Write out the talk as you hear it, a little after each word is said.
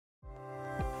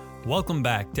Welcome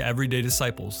back to Everyday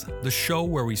Disciples, the show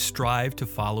where we strive to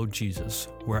follow Jesus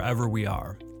wherever we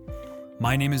are.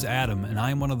 My name is Adam, and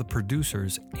I am one of the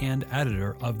producers and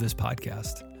editor of this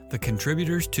podcast. The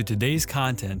contributors to today's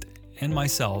content and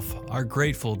myself are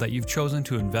grateful that you've chosen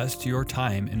to invest your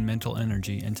time and mental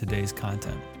energy in today's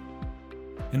content.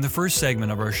 In the first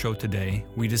segment of our show today,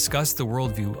 we discuss the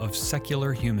worldview of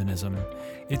secular humanism,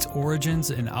 its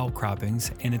origins and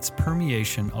outcroppings, and its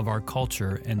permeation of our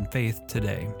culture and faith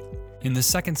today. In the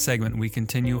second segment, we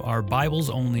continue our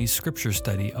Bibles-only scripture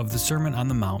study of the Sermon on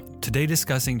the Mount, today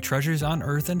discussing treasures on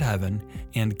earth and heaven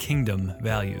and kingdom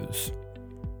values.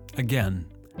 Again,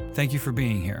 thank you for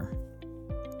being here.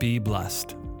 Be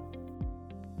blessed.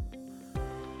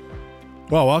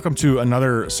 Well, welcome to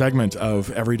another segment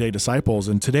of Everyday Disciples,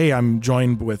 and today I'm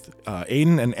joined with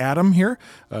Aiden and Adam here.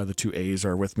 The two A's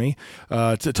are with me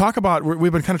to talk about.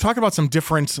 We've been kind of talking about some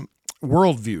different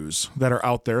worldviews that are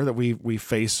out there that we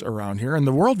face around here, and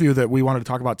the worldview that we wanted to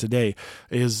talk about today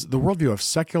is the worldview of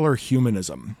secular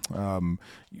humanism.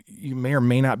 You may or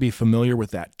may not be familiar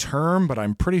with that term, but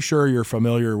I'm pretty sure you're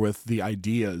familiar with the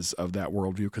ideas of that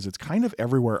worldview because it's kind of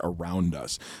everywhere around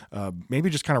us. Maybe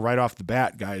just kind of right off the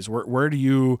bat, guys, where do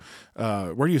you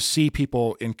see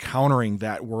people encountering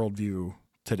that worldview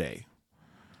today?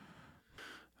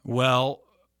 Well,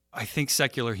 I think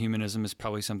secular humanism is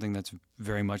probably something that's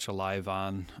very much alive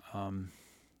on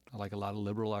like a lot of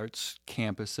liberal arts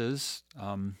campuses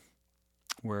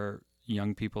where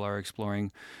young people are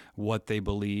exploring what they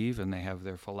believe, and they have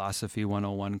their Philosophy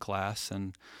 101 class.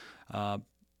 And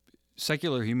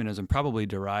secular humanism probably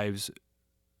derives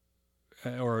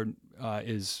or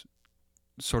is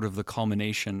sort of the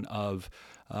culmination of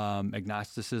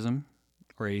agnosticism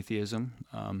or atheism.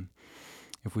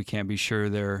 If we can't be sure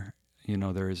there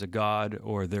is a God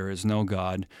or there is no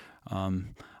God,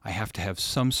 I have to have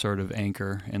some sort of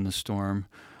anchor in the storm.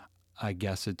 I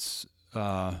guess it's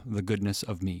the goodness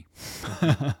of me.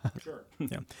 Sure.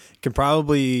 Yeah. It can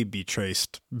probably be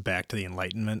traced back to the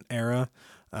Enlightenment era.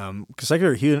 Because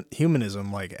secular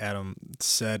humanism, like Adam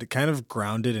said, kind of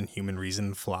grounded in human reason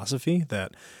and philosophy,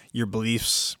 that your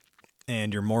beliefs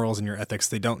and your morals and your ethics,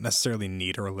 they don't necessarily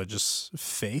need a religious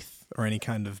faith or any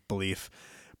kind of belief,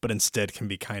 but instead can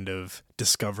be kind of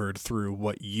discovered through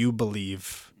what you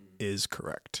believe is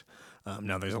correct.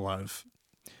 Now, there's a lot of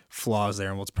flaws there,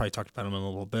 and we'll probably talk about them in a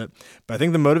little bit. But I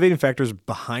think the motivating factors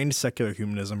behind secular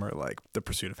humanism are like the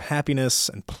pursuit of happiness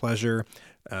and pleasure.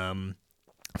 And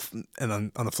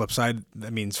then on the flip side,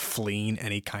 that means fleeing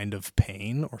any kind of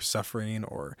pain or suffering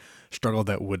or struggle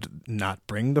that would not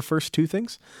bring the first two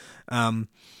things. And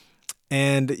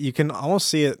you can almost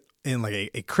see it in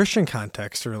like a Christian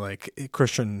context, or like a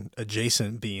Christian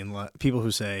adjacent, being people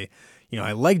who say,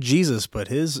 I like Jesus, but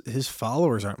his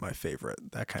followers aren't my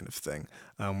favorite, that kind of thing,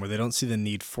 where they don't see the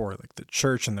need for like the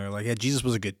church, and they're like, yeah, Jesus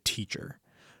was a good teacher,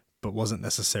 but wasn't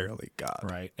necessarily God.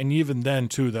 Right. And even then,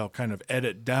 too, they'll kind of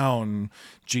edit down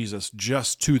Jesus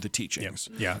just to the teachings.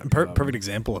 Yeah. And perfect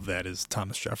example of that is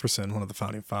Thomas Jefferson, one of the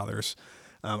founding fathers.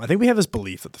 I think we have this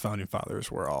belief that the founding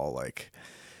fathers were all like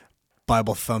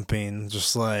Bible thumping,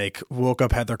 just like woke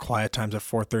up, had their quiet times at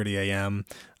 4:30 a.m.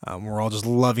 We're all just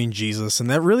loving Jesus, and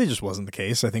that really just wasn't the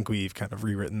case. I think we've kind of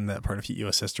rewritten that part of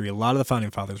U.S. history. A lot of the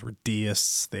founding fathers were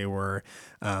deists. They were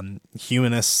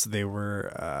humanists. They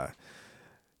were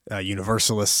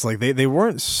universalists. Like there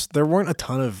weren't a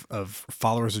ton of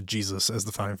followers of Jesus as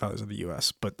the founding fathers of the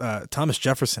U.S. But Thomas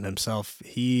Jefferson himself,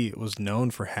 he was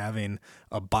known for having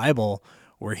a Bible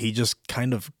where he just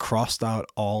kind of crossed out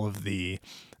all of the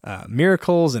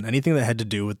miracles and anything that had to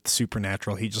do with the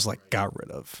supernatural. He just like got rid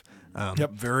of.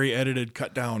 Very edited,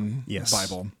 cut down Yes.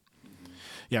 Bible.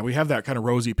 Yeah, we have that kind of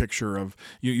rosy picture of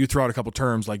you throw out a couple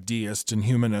terms like deist and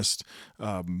humanist,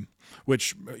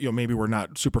 which maybe we're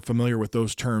not super familiar with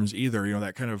those terms either.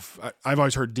 That kind of I've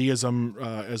always heard deism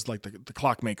as like the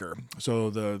clockmaker.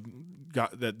 So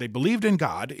that they believed in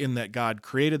God, in that God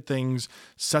created things,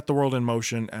 set the world in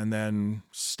motion, and then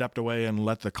stepped away and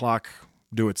let the clock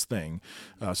do its thing.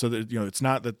 So that it's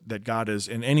not that God is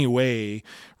in any way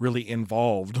really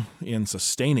involved in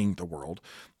sustaining the world.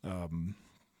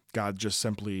 God just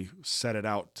simply set it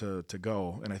out to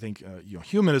go. And I think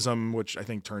humanism, which I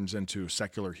think turns into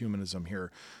secular humanism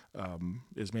here,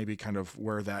 is maybe kind of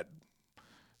where that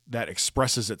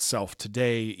expresses itself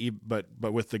today, but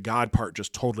with the God part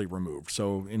just totally removed.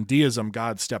 So in deism,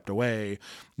 God stepped away.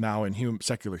 Now in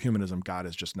secular humanism, God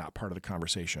is just not part of the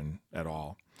conversation at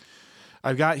all.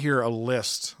 I've got here a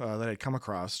list that I'd come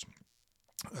across.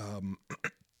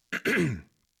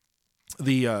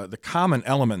 the common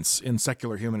elements in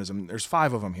secular humanism. There's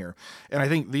 5 of them here, and I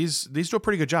think these do a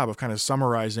pretty good job of kind of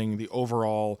summarizing the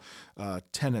overall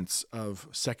tenets of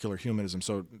secular humanism.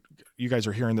 So you guys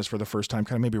are hearing this for the first time,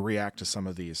 kind of maybe react to some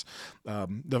of these.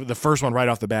 The first one right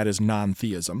off the bat is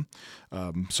non-theism,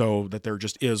 so that there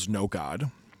just is no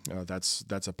God.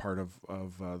 That's a part of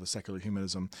the secular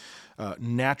humanism.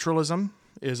 Naturalism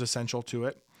is essential to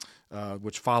it.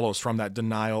 Which follows from that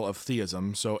denial of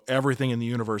theism. So everything in the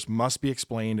universe must be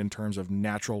explained in terms of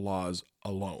natural laws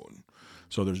alone.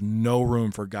 So there's no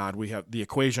room for God. The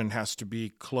equation has to be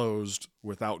closed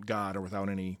without God or without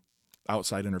any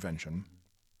outside intervention.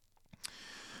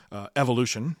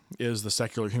 Evolution is the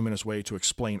secular humanist way to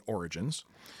explain origins.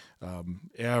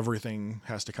 Everything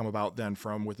has to come about then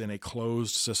from within a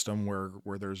closed system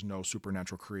where there's no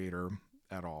supernatural creator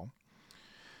at all.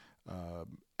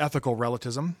 Ethical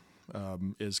relativism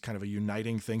is kind of a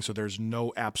uniting thing. So there's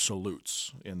no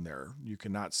absolutes in there. You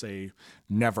cannot say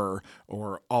never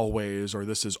or always, or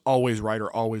this is always right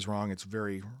or always wrong. It's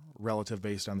very relative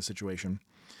based on the situation.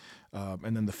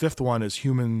 And then the 5th one is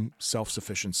human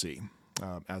self-sufficiency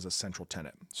as a central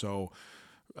tenet. So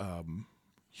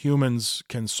humans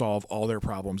can solve all their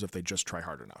problems if they just try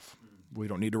hard enough. We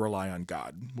don't need to rely on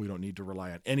God. We don't need to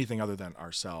rely on anything other than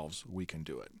ourselves. We can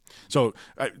do it. So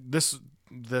this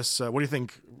what do you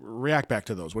think? React back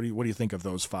to those. What do you think of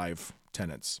those 5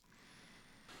 tenets?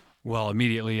 Well,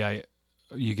 immediately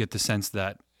you get the sense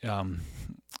that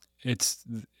it's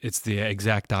the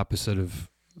exact opposite of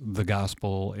the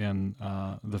gospel and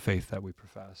the faith that we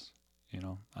profess.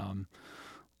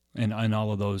 And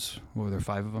all of those, were there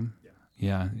 5 of them?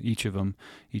 Yeah, each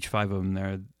 5 of them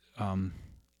there.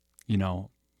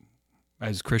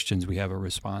 As Christians, we have a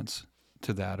response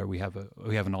to that, or we have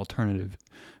an alternative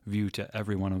view to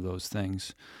every one of those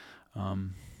things.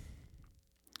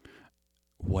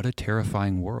 What a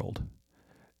terrifying world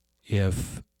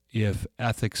if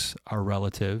ethics are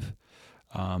relative.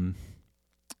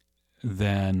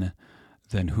 Then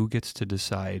who gets to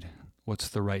decide what's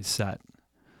the right set?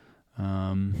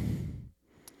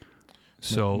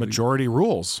 So majority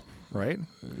rules. Right.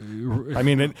 I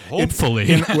mean,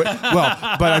 hopefully.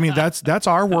 But I mean, that's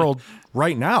our world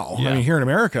right now. Yeah. I mean, here in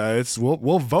America,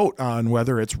 we'll vote on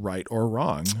whether it's right or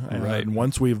wrong. Right. And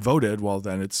once we've voted, well,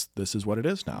 then this is what it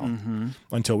is now. Mm-hmm.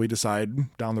 Until we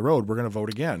decide down the road we're going to vote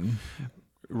again.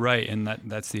 Right, and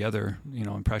that's the other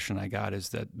impression I got, is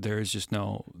that there's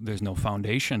no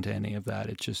foundation to any of that.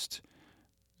 It's just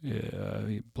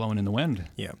blowing in the wind.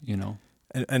 Yeah.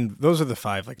 And those are the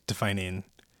 5 defining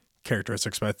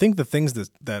characteristics, but I think the things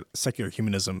that secular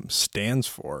humanism stands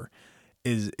for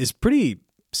is pretty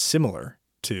similar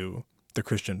to the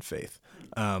Christian faith,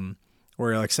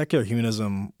 where secular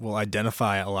humanism will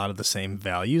identify a lot of the same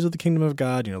values of the kingdom of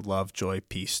God, love, joy,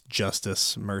 peace,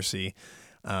 justice, mercy.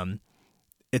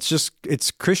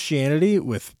 It's Christianity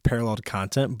with paralleled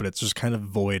content, but it's just kind of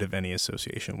void of any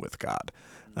association with God.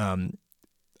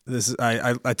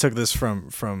 I took this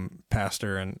from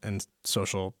pastor and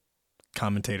social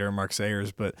commentator Mark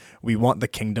Sayers, but we want the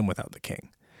kingdom without the king.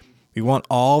 We want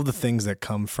all the things that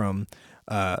come from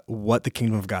what the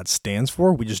kingdom of God stands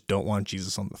for. We just don't want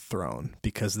Jesus on the throne,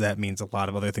 because that means a lot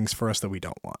of other things for us that we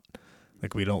don't want.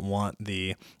 We don't want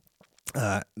the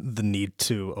need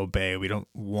to obey. We don't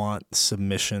want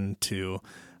submission to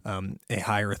a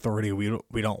higher authority.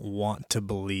 We don't want to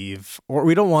believe, or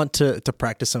we don't want to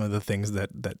practice some of the things that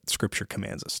Scripture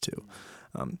commands us to.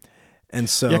 And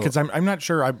so, yeah, because I'm not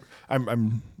sure.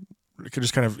 I'm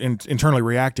just kind of internally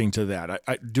reacting to that.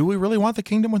 Do we really want the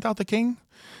kingdom without the king?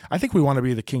 I think we want to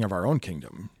be the king of our own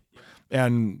kingdom,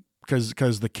 and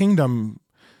because the kingdom,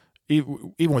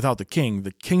 even without the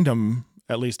kingdom,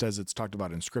 at least as it's talked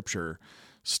about in Scripture,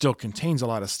 still contains a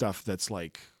lot of stuff that's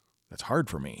hard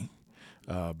for me.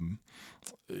 Some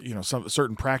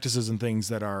certain practices and things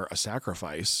that are a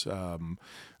sacrifice.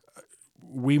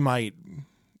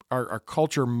 Our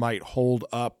culture might hold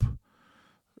up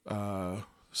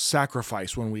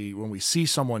sacrifice when we see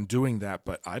someone doing that,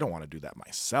 but I don't want to do that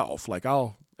myself.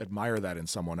 I'll admire that in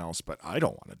someone else, but I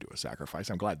don't want to do a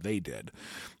sacrifice. I'm glad they did.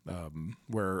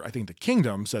 Where I think the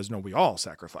kingdom says, no, we all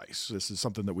sacrifice. This is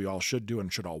something that we all should do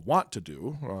and should all want to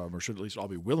do, or should at least all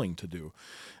be willing to do.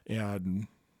 And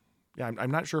yeah,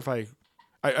 I'm not sure if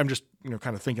I'm just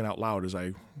kind of thinking out loud as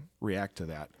I react to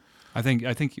that. I think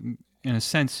in a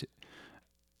sense,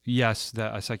 yes,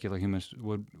 that a secular humanist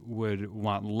would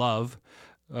want love.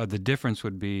 The difference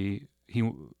would be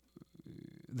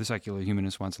the secular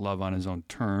humanist wants love on his own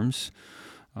terms.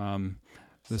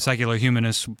 The secular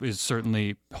humanist is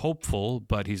certainly hopeful,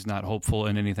 but he's not hopeful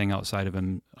in anything outside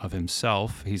of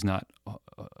himself. He's not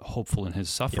hopeful in his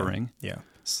suffering. Yeah.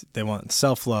 They want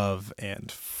self-love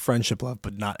and friendship love,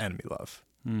 but not enemy love.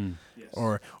 Yes.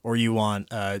 Or you want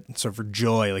so for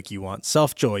joy, like you want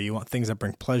self-joy, you want things that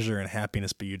bring pleasure and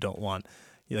happiness, but you don't want,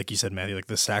 like you said, Matthew, like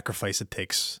the sacrifice it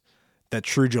takes. That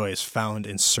true joy is found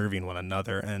in serving one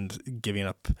another and giving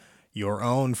up your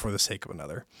own for the sake of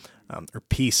another. Or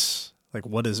peace, like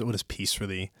what does peace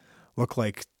really look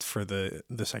like for the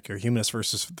secular humanist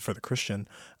versus for the Christian?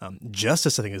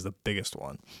 Justice, I think, is the biggest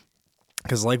one.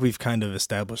 Because like we've kind of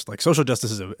established, like social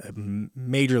justice is a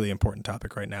majorly important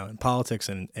topic right now in politics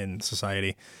and in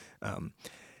society.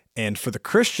 And for the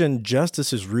Christian,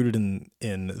 justice is rooted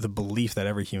in the belief that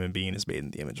every human being is made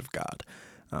in the image of God.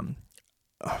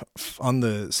 On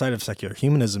the side of secular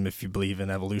humanism, if you believe in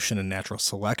evolution and natural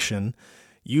selection,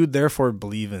 you therefore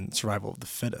believe in survival of the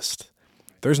fittest.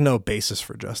 There's no basis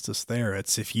for justice there.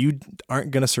 It's if you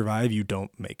aren't going to survive, you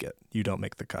don't make it. You don't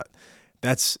make the cut.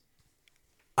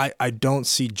 I don't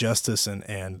see justice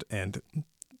and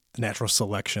natural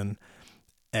selection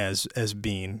as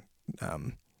being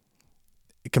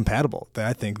compatible.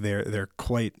 I think they're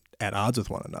quite at odds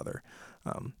with one another.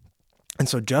 And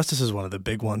so justice is one of the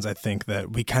big ones, I think,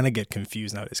 that we kind of get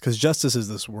confused nowadays, because justice is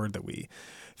this word that we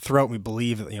throw out. We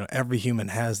believe that, every human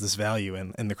has this value.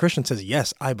 And the Christian says,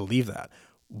 yes, I believe that.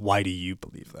 Why do you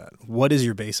believe that? What is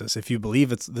your basis? If you believe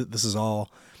this is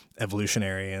all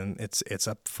evolutionary and it's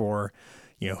up for,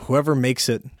 whoever makes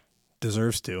it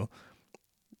deserves to,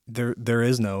 there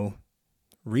is no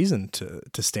reason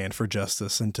to stand for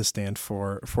justice and to stand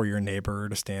for your neighbor,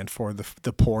 to stand for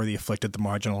the poor, the afflicted, the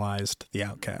marginalized, the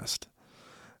outcast.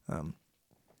 And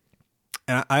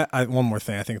I one more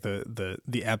thing, I think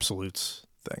the absolutes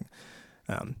thing,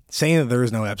 saying that there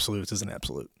is no absolutes is an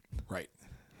absolute. Right.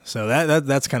 So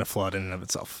that's kind of flawed in and of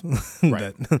itself.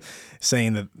 Right. That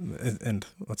saying that, and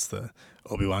what's the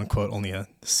Obi-Wan quote? Only a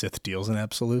Sith deals in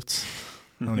absolutes.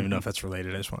 I don't even know if that's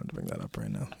related. I just wanted to bring that up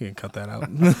right now. You can cut that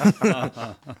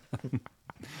out.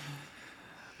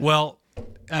 Well,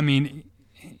 I mean,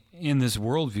 in this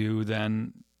worldview,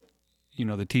 then,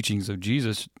 the teachings of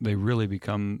Jesus, they really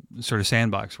become sort of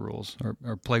sandbox rules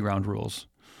or playground rules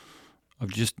of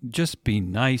just be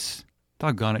nice.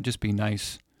 Doggone it, just be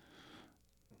nice.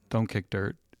 Don't kick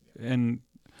dirt. And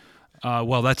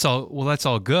that's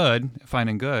all good, fine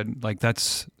and good. Like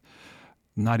that's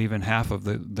not even half of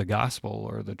the gospel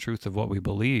or the truth of what we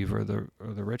believe or the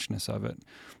richness of it.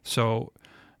 So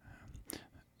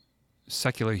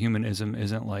secular humanism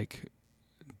isn't like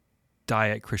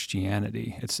diet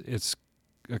Christianity. It's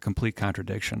a complete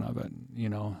contradiction of it.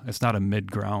 It's not a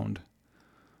mid ground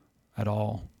at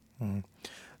all.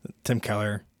 Tim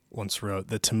Keller once wrote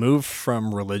that to move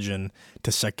from religion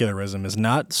to secularism is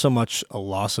not so much a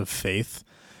loss of faith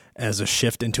as a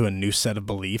shift into a new set of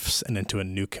beliefs and into a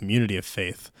new community of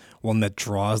faith, one that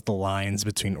draws the lines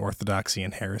between orthodoxy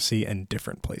and heresy in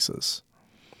different places.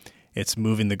 It's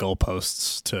moving the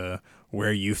goalposts to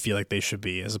where you feel like they should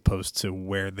be as opposed to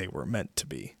where they were meant to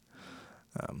be.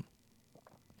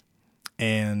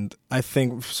 And I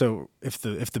think so. If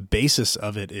the basis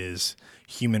of it is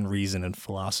human reason and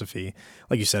philosophy,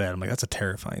 like you said, Adam, like that's a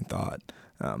terrifying thought,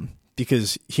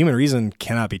 because human reason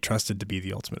cannot be trusted to be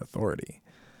the ultimate authority.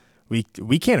 We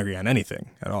can't agree on anything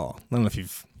at all. I don't know if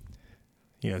you've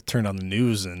turned on the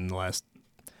news in the last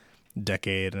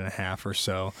decade and a half or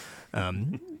so.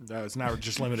 It's not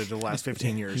just limited to the last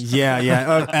 15 years.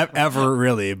 Yeah, ever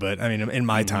really. But I mean, in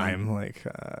my time,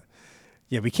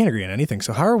 we can't agree on anything.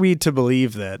 So how are we to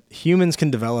believe that humans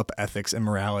can develop ethics and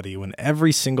morality when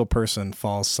every single person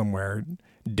falls somewhere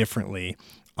differently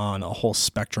on a whole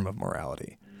spectrum of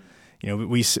morality?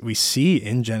 We see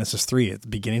in Genesis 3 at the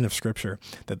beginning of Scripture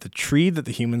that the tree that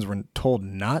the humans were told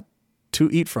not to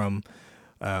eat from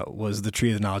was the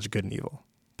tree of the knowledge of good and evil,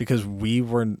 because we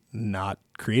were not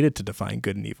created to define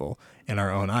good and evil in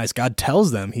our own eyes. God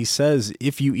tells them, he says,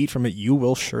 if you eat from it, you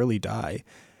will surely die.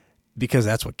 Because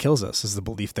that's what kills us, is the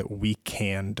belief that we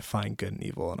can define good and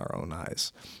evil in our own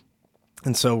eyes.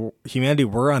 And so humanity,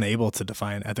 we're unable to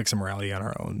define ethics and morality on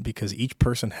our own because each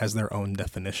person has their own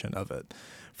definition of it.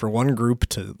 For one group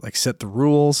to set the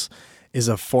rules is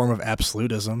a form of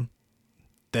absolutism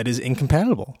that is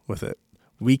incompatible with it.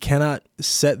 We cannot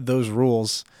set those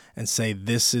rules and say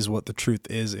this is what the truth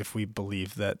is if we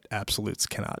believe that absolutes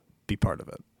cannot be part of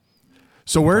it.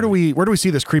 So where do we see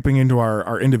this creeping into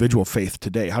our individual faith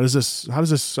today? How does this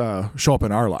show up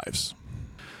in our lives?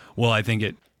 Well, I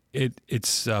think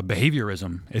it's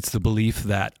behaviorism. It's the belief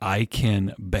that I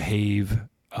can behave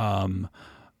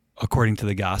according to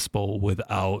the gospel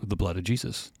without the blood of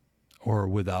Jesus or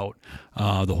without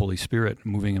the Holy Spirit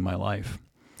moving in my life.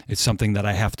 It's something that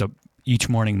I have to each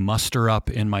morning muster up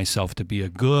in myself to be a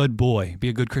good boy, be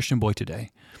a good Christian boy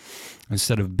today,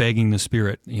 instead of begging the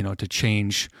Spirit, to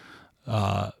change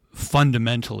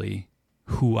fundamentally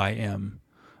who I am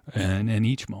in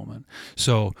each moment.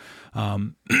 So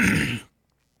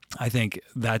I think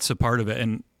that's a part of it.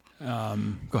 And go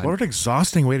ahead. What an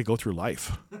exhausting way to go through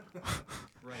life.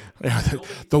 Yeah,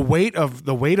 the weight of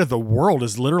the world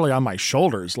is literally on my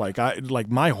shoulders. Like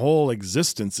my whole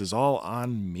existence is all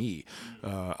on me.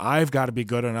 I've got to be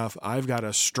good enough. I've got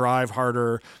to strive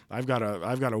harder. I've got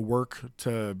to work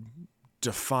to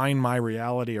define my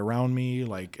reality around me.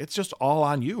 Like, it's just all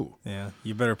on you. Yeah,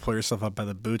 you better pull yourself up by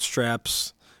the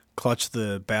bootstraps, clutch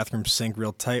the bathroom sink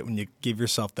real tight when you give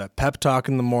yourself that pep talk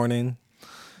in the morning.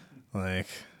 Like,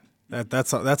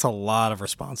 that's a lot of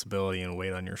responsibility and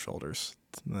weight on your shoulders,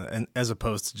 and as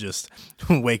opposed to just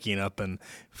waking up and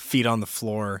feet on the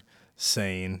floor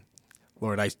saying,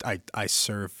 Lord, I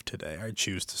serve today. I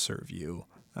choose to serve you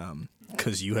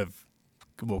because you have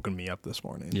woken me up this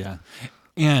morning. Yeah.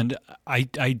 And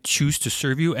I choose to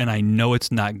serve you, and I know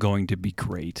it's not going to be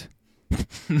great.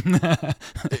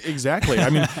 Exactly. I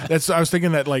mean, I was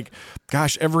thinking that, like,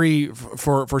 gosh,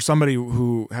 for somebody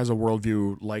who has a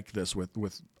worldview like this,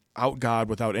 without God,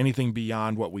 without anything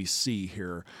beyond what we see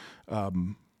here,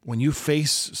 when you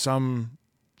face some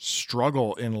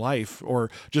struggle in life, or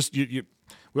just we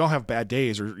all have bad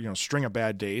days, or string of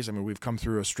bad days. I mean, we've come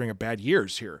through a string of bad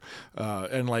years here,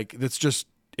 and like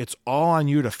it's all on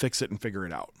you to fix it and figure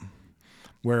it out.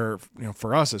 Where,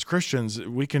 for us as Christians,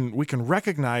 we can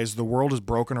recognize the world is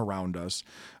broken around us.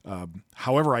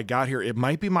 However I got here, it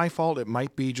might be my fault. It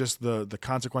might be just the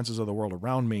consequences of the world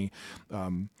around me.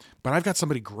 But I've got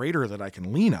somebody greater that I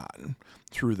can lean on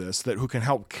through this, who can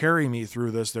help carry me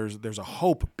through this. There's a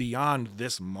hope beyond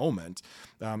this moment,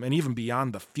 and even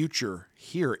beyond the future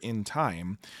here in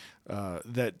time,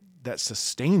 that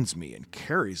sustains me and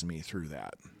carries me through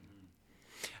that.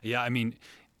 Yeah, I mean,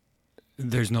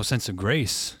 there's no sense of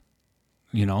grace,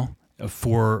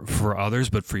 for others,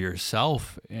 but for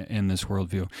yourself in this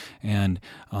worldview. And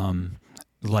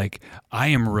I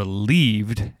am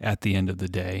relieved at the end of the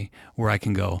day where I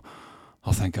can go,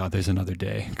 oh, thank God there's another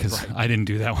day, because right. I didn't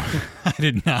do that one. I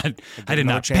did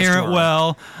not parent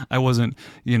well. I wasn't,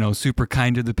 super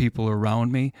kind to the people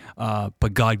around me.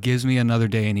 But God gives me another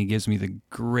day, and He gives me the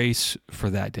grace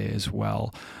for that day as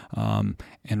well.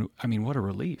 And I mean, what a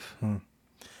relief.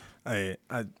 I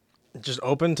just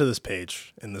opened to this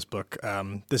page in this book,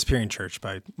 Disappearing Church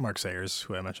by Mark Sayers,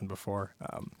 who I mentioned before.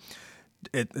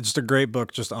 It's just a great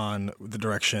book just on the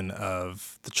direction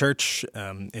of the church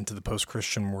into the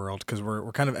post-Christian world, because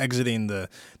we're kind of exiting the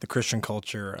Christian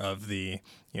culture of the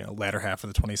latter half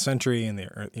of the 20th century and the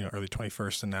early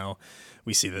 21st, and now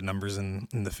we see the numbers in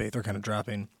the faith are kind of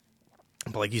dropping.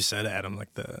 But like you said, Adam,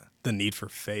 like the need for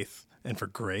faith and for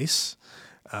grace.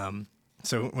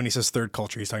 So when he says third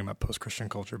culture, he's talking about post-Christian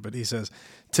culture, but he says,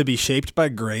 to be shaped by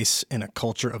grace in a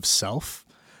culture of self,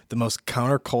 the most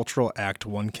countercultural act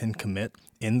one can commit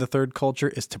in the third culture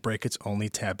is to break its only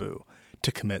taboo,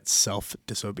 to commit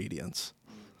self-disobedience.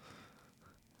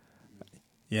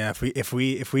 Yeah, if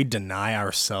we deny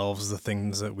ourselves the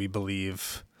things that we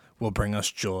believe will bring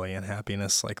us joy and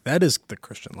happiness, like, that is the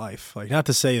Christian life. Like, not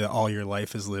to say that all your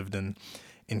life is lived in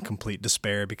complete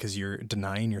despair because you're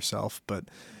denying yourself, but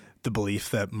the belief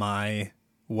that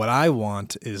what I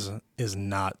want is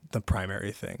not the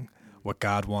primary thing. What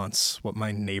God wants, what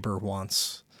my neighbor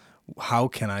wants. How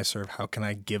can I serve? How can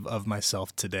I give of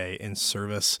myself today in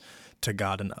service to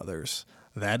God and others?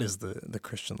 That is the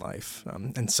Christian life.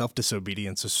 And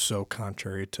self-disobedience is so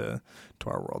contrary to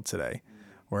our world today,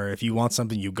 where if you want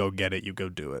something, you go get it, you go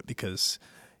do it, because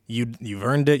you've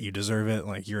earned it, you deserve it,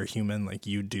 like, you're a human, like,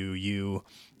 you do you.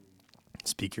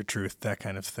 Speak your truth, that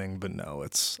kind of thing. But no,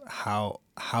 it's how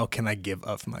can I give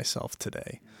of myself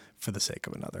today for the sake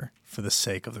of another, for the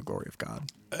sake of the glory of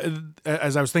God.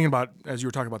 As I was thinking about, as you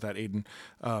were talking about that, Aiden,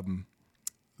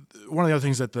 one of the other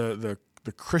things that the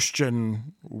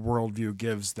Christian worldview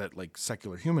gives that, like,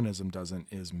 secular humanism doesn't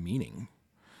is meaning.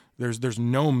 There's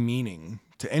no meaning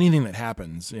to anything that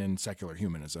happens in secular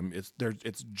humanism.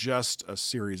 It's just a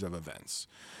series of events.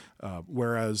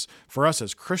 Whereas for us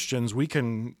as Christians, we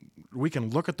can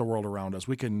look at the world around us.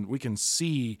 We can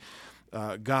see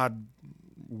God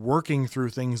working through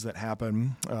things that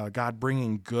happen, God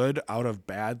bringing good out of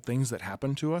bad things that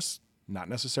happen to us. Not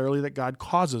necessarily that God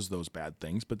causes those bad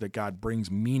things, but that God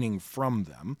brings meaning from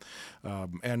them,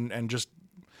 and just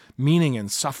meaning in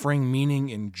suffering, meaning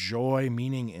in joy,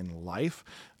 meaning in life.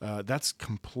 That's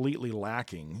completely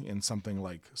lacking in something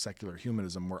like secular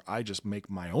humanism, where I just make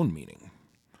my own meaning.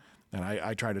 And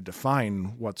I try to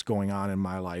define what's going on in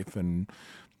my life and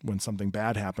when something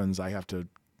bad happens, I have to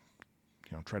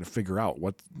try to figure out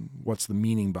what's the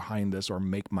meaning behind this or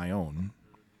make my own.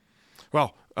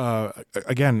 Well,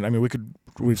 again, I mean,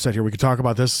 we've said here we could talk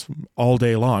about this all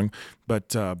day long, but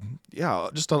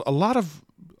just a lot of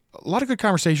good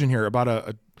conversation here about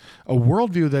a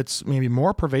worldview that's maybe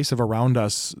more pervasive around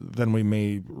us than we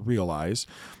may realize,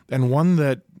 and one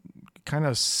that kind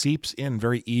of seeps in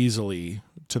very easily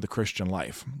to the Christian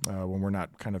life when we're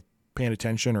not kind of paying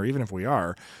attention, or even if we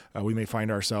are, we may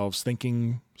find ourselves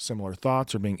thinking similar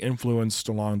thoughts or being influenced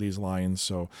along these lines.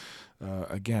 So,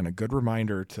 again, a good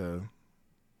reminder to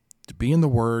be in the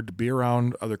Word, to be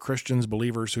around other Christians,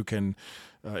 believers who can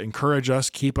encourage us,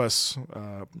 keep us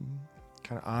kind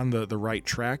of on the right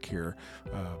track here,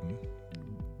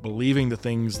 believing the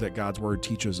things that God's Word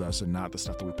teaches us and not the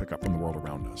stuff that we pick up from the world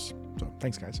around us. So,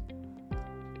 thanks, guys.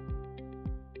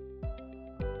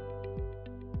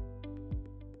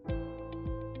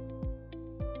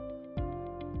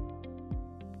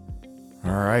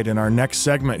 All right, in our next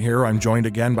segment here, I'm joined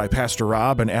again by Pastor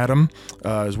Rob and Adam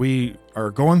as we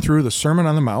are going through the Sermon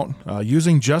on the Mount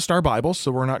using just our Bibles,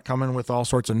 so we're not coming with all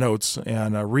sorts of notes,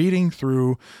 and reading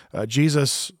through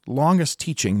Jesus' longest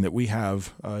teaching that we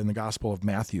have in the Gospel of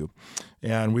Matthew.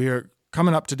 And we are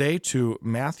coming up today to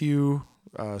Matthew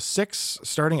 6,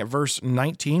 starting at verse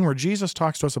 19, where Jesus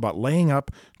talks to us about laying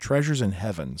up treasures in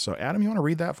heaven. So, Adam, you want to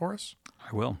read that for us?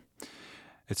 I will.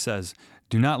 It says,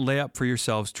 "Do not lay up for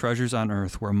yourselves treasures on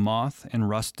earth where moth and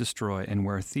rust destroy and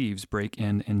where thieves break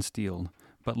in and steal.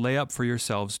 But lay up for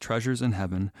yourselves treasures in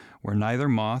heaven where neither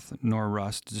moth nor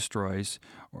rust destroys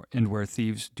and where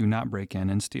thieves do not break in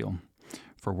and steal.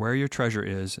 For where your treasure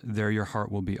is, there your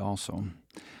heart will be also.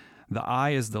 The eye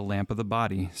is the lamp of the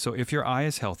body, so if your eye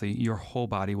is healthy, your whole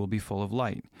body will be full of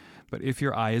light. But if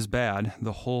your eye is bad,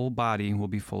 the whole body will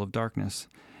be full of darkness.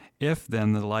 If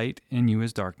then the light in you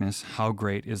is darkness, how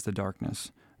great is the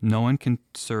darkness? No one can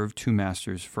serve two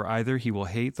masters, for either he will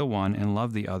hate the one and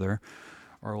love the other,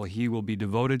 or he will be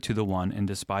devoted to the one and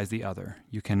despise the other.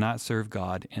 You cannot serve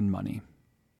God and money."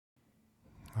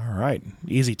 All right,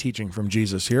 easy teaching from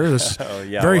Jesus here. This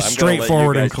very I'm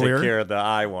straightforward let you and guys clear. Take care of the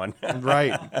eye one.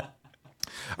 Right.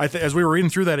 As we were reading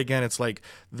through that again, it's like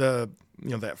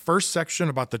that first section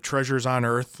about the treasures on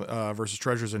earth versus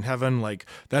treasures in heaven. Like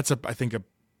that's I think a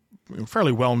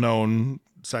fairly well-known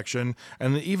section,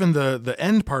 and even the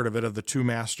end part of it of the two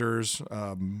masters,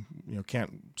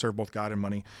 can't serve both God and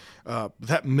money.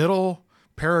 That middle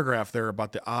paragraph there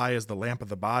about the eye as the lamp of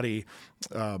the body,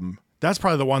 that's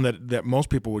probably the one that most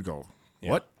people would go,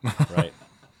 "What?" Yeah, right.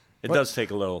 It does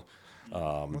take a little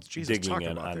What's Jesus digging talking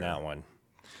in about on there? that one.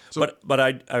 So- But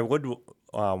I would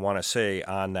want to say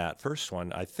on that first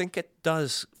one, I think it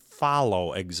does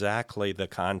follow exactly the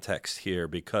context here,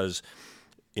 because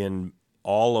in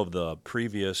all of the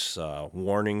previous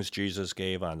warnings Jesus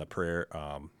gave on the prayer,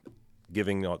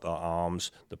 giving the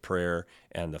alms, the prayer,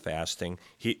 and the fasting,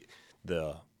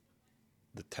 the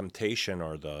temptation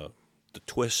or the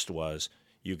twist was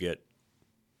you get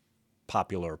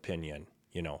popular opinion.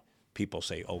 People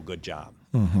say, "Oh, good job,"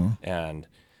 and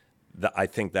I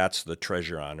think that's the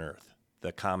treasure on earth,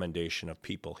 the commendation of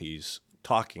people he's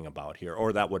talking about here,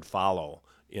 or that would follow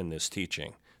in this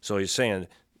teaching. So he's saying,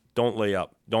 don't lay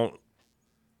up, don't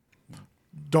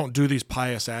do these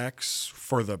pious acts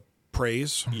for the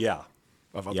praise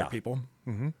of other people.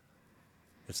 Mm-hmm.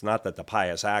 It's not that the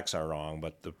pious acts are wrong,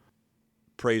 but the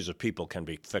praise of people can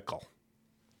be fickle,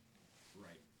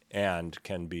 right, and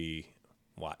can be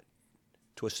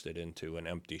twisted into an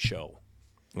empty show.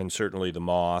 And certainly the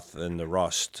moth and the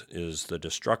rust is the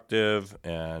destructive,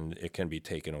 and it can be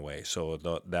taken away. So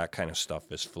that kind of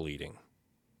stuff is fleeting.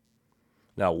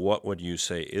 Now, what would you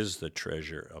say is the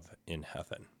treasure in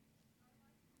heaven?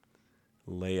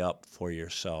 Lay up for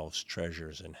yourselves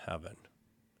treasures in heaven.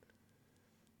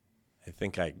 I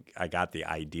think I got the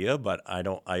idea, but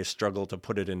I struggle to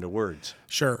put it into words.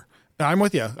 Sure. I'm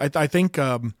with you. I think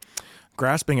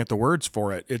grasping at the words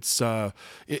for it, it's the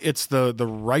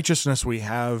righteousness we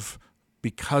have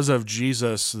because of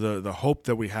Jesus, the hope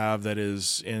that we have that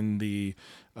is in the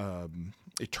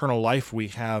eternal life we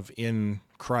have in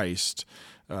Christ.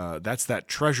 That's that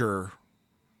treasure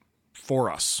for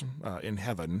us in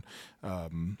heaven.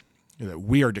 That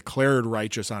we are declared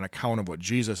righteous on account of what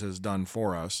Jesus has done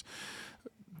for us.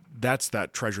 That's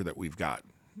that treasure that we've got,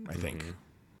 I think.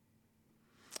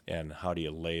 And how do you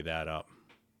lay that up?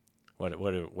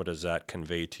 What does that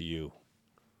convey to you?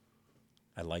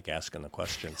 I like asking the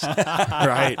questions.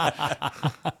 Right.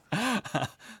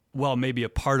 Well, maybe a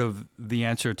part of the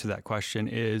answer to that question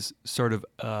is sort of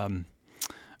a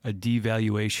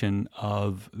devaluation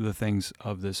of the things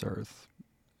of this earth,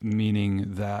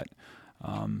 meaning that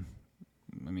I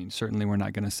mean, certainly we're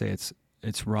not going to say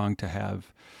it's wrong to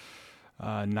have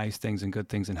nice things and good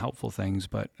things and helpful things,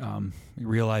 but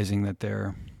realizing that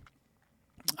they're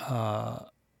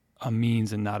a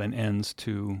means and not an ends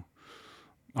to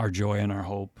our joy and our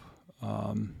hope,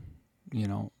 and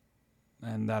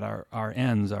that our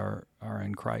ends are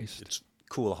in Christ. It's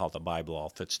cool how the Bible all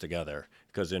fits together,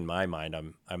 because in my mind,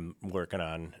 I'm working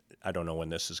on, I don't know when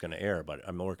this is going to air, but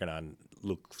I'm working on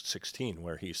Luke 16,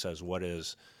 where he says, what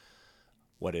is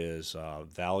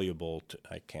valuable to,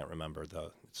 I can't remember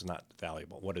it's not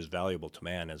valuable. What is valuable to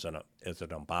man is an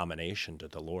abomination to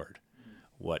the Lord.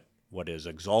 What is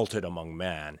exalted among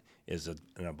man is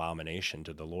an abomination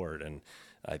to the Lord. And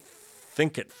I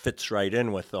think it fits right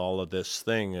in with all of this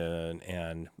thing,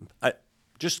 and I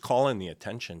just calling the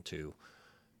attention to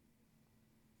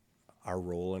our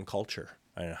role in culture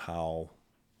and how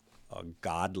a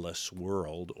godless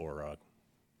world or a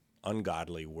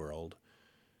ungodly world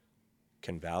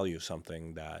can value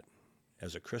something that,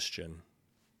 as a Christian,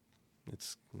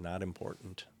 it's not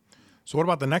important. So what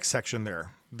about the next section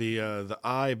there? The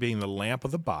eye being the lamp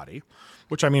of the body,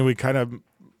 which, I mean, we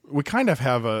kind of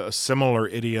have a similar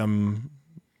idiom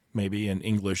maybe in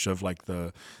English of like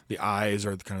the eyes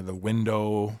are kind of the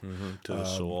window to the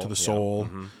soul. To the soul.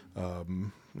 Yeah.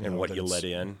 And what you let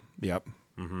in. Yep.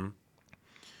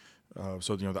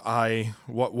 So the eye,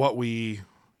 what we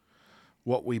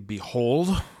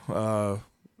behold,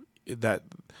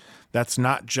 that's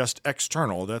not just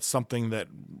external. That's something that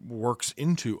works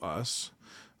into us.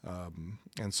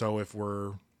 And so if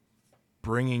we're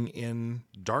bringing in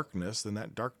darkness, then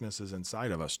that darkness is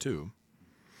inside of us too.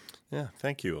 Yeah,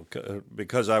 thank you.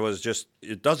 Because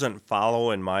it doesn't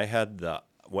follow in my head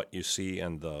what you see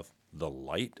and the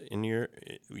light in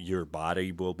your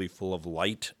body will be full of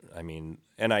light. I mean,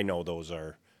 and I know those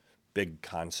are big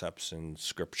concepts in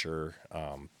Scripture,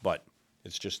 but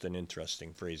it's just an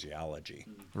interesting phraseology.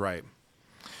 Right.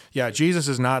 Yeah, Jesus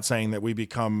is not saying that we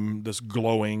become this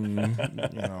glowing,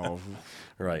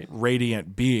 right,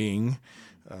 radiant being.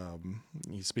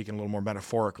 He's speaking a little more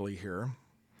metaphorically here.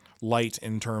 Light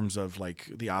in terms of like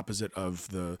the opposite of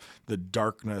the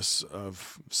darkness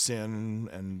of sin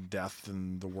and death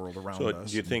in the world around us. So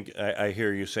do you think, I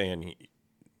hear you saying,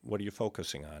 what are you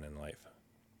focusing on in life?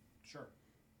 Sure.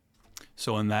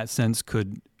 So in that sense,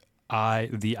 could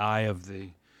the eye of the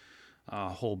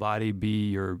whole body be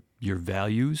your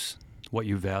values, what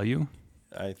you value?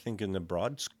 I think in the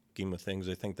broad scheme of things,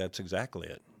 I think that's exactly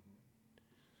it.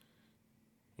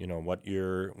 What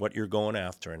you're going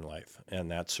after in life,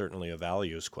 and that's certainly a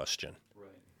values question.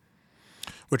 Right.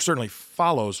 Which certainly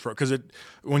follows because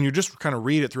when you just kind of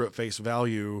read it through at face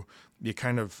value, you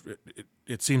kind of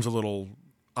it seems a little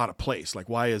out of place. Like,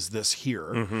 why is this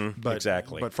here? But,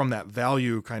 exactly. But from that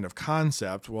value kind of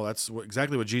concept, well, that's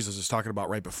exactly what Jesus is talking about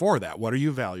right before that. What are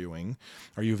you valuing?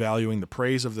 Are you valuing the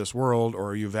praise of this world, or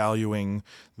are you valuing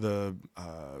the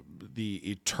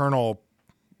eternal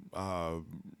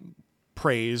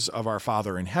praise of our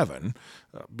Father in heaven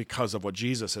because of what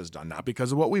Jesus has done, not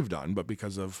because of what we've done, but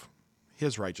because of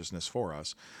his righteousness for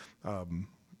us.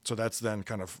 So that's then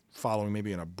kind of following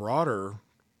maybe in a broader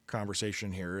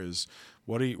conversation here is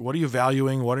what are you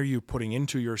valuing? What are you putting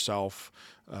into yourself?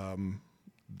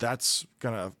 That's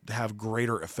going to have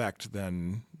greater effect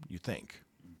than you think.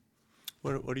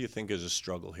 What do you think is a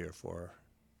struggle here for,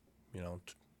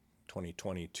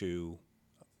 2022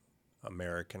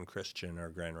 American Christian or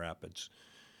Grand Rapids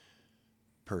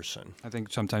person? I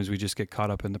think sometimes we just get caught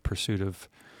up in the pursuit of,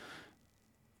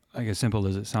 like as simple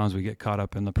as it sounds, we get caught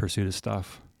up in the pursuit of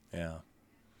stuff. Yeah.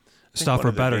 Stuff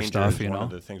or better stuff, One of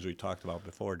the things we talked about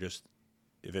before, just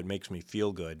if it makes me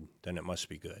feel good, then it must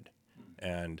be good.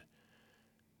 And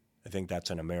I think that's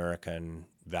an American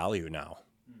value now.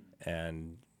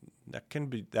 And that can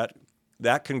be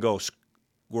that can go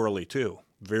squirrely too,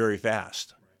 very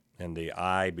fast. And the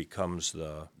I becomes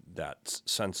that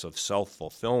sense of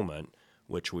self-fulfillment,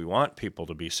 which we want people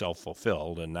to be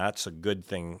self-fulfilled, and that's a good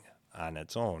thing on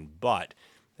its own. But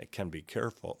it can be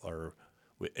careful, or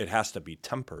it has to be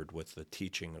tempered with the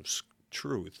teaching of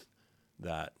truth,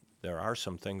 that there are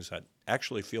some things that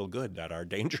actually feel good that are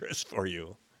dangerous for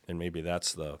you. And maybe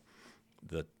that's the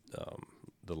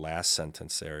last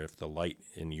sentence there. If the light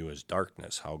in you is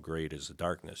darkness, how great is the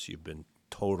darkness? You've been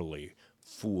totally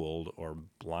fooled or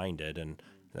blinded, and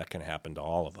that can happen to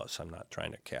all of us. I'm not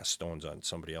trying to cast stones on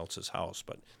somebody else's house,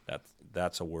 but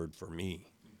that's a word for me.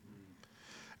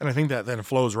 And I think that then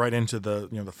flows right into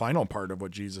the final part of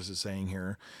what Jesus is saying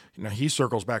here. He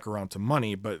circles back around to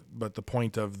money, but the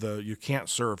point of you can't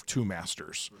serve two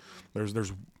masters.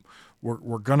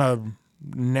 We're gonna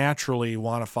naturally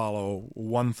want to follow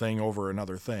one thing over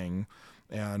another thing.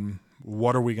 And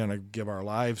what are we going to give our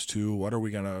lives to? What are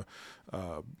we going to,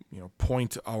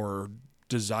 point our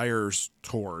desires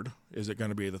toward? Is it going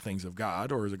to be the things of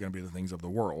God, or is it going to be the things of the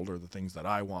world, or the things that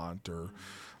I want? Or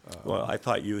well, I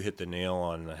thought you hit the nail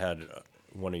on the head.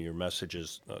 One of your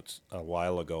messages a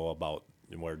while ago about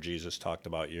where Jesus talked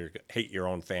about hate your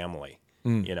own family,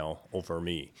 over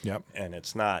me. Yep. And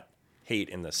it's not hate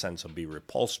in the sense of be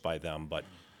repulsed by them, but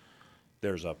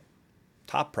there's a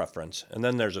top preference, and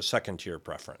then there's a second-tier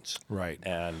preference. Right.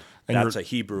 And that's a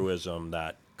Hebrewism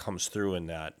that comes through in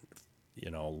that,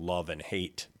 love and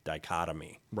hate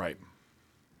dichotomy. Right.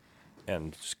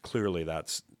 And clearly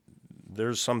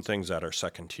there's some things that are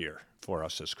second tier for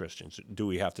us as Christians. Do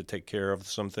we have to take care of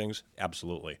some things?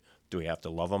 Absolutely. Do we have to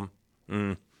love them?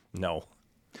 No.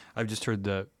 I've just heard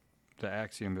the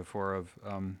axiom before of,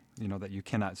 that you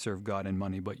cannot serve God in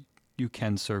money, but you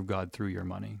can serve God through your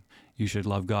money. You should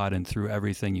love God, and through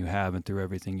everything you have and through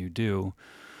everything you do,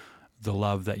 the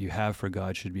love that you have for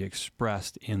God should be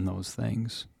expressed in those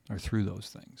things or through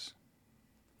those things.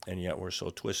 And yet we're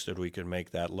so twisted we can make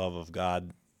that love of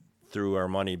God through our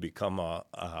money become a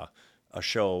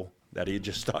show that he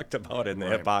just talked about in the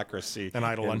hypocrisy. An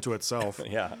idol unto itself.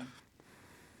 Yeah.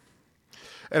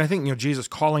 And I think, Jesus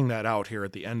calling that out here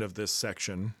at the end of this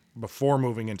section, before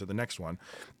moving into the next one,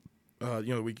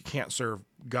 we can't serve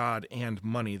God and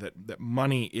money, that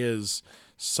money is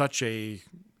such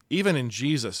even in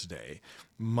Jesus' day,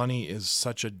 money is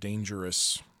such a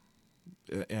dangerous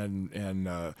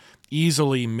and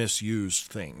easily misused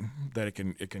thing that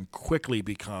it can quickly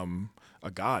become a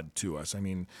god to us. I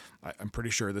mean, I'm pretty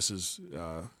sure this is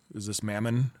this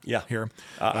mammon here?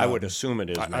 I would assume it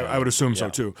is. I would assume so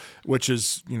too, which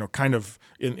is, kind of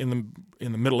in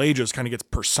the Middle Ages kind of gets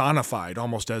personified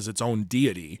almost as its own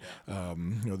deity.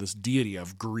 This deity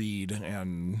of greed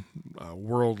and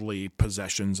worldly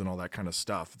possessions and all that kind of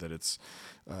stuff, that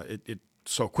it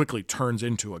so quickly turns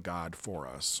into a god for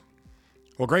us.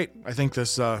 Well, great. I think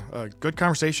this a good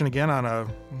conversation again on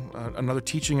another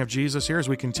teaching of Jesus here as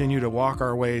we continue to walk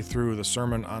our way through the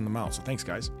Sermon on the Mount. So thanks,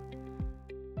 guys.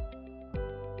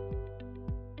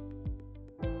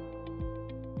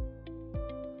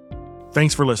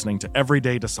 Thanks for listening to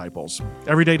Everyday Disciples.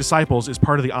 Everyday Disciples is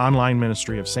part of the online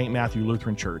ministry of St. Matthew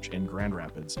Lutheran Church in Grand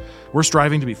Rapids. We're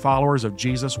striving to be followers of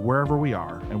Jesus wherever we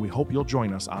are, and we hope you'll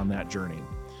join us on that journey.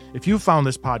 If you found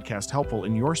this podcast helpful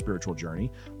in your spiritual journey,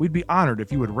 we'd be honored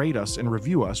if you would rate us and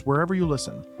review us wherever you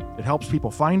listen. It helps people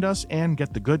find us and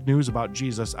get the good news about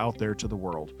Jesus out there to the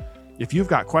world. If you've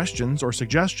got questions or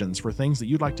suggestions for things that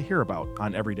you'd like to hear about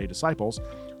on Everyday Disciples,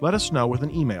 let us know with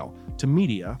an email to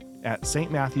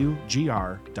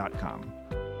media@stmatthewgr.com.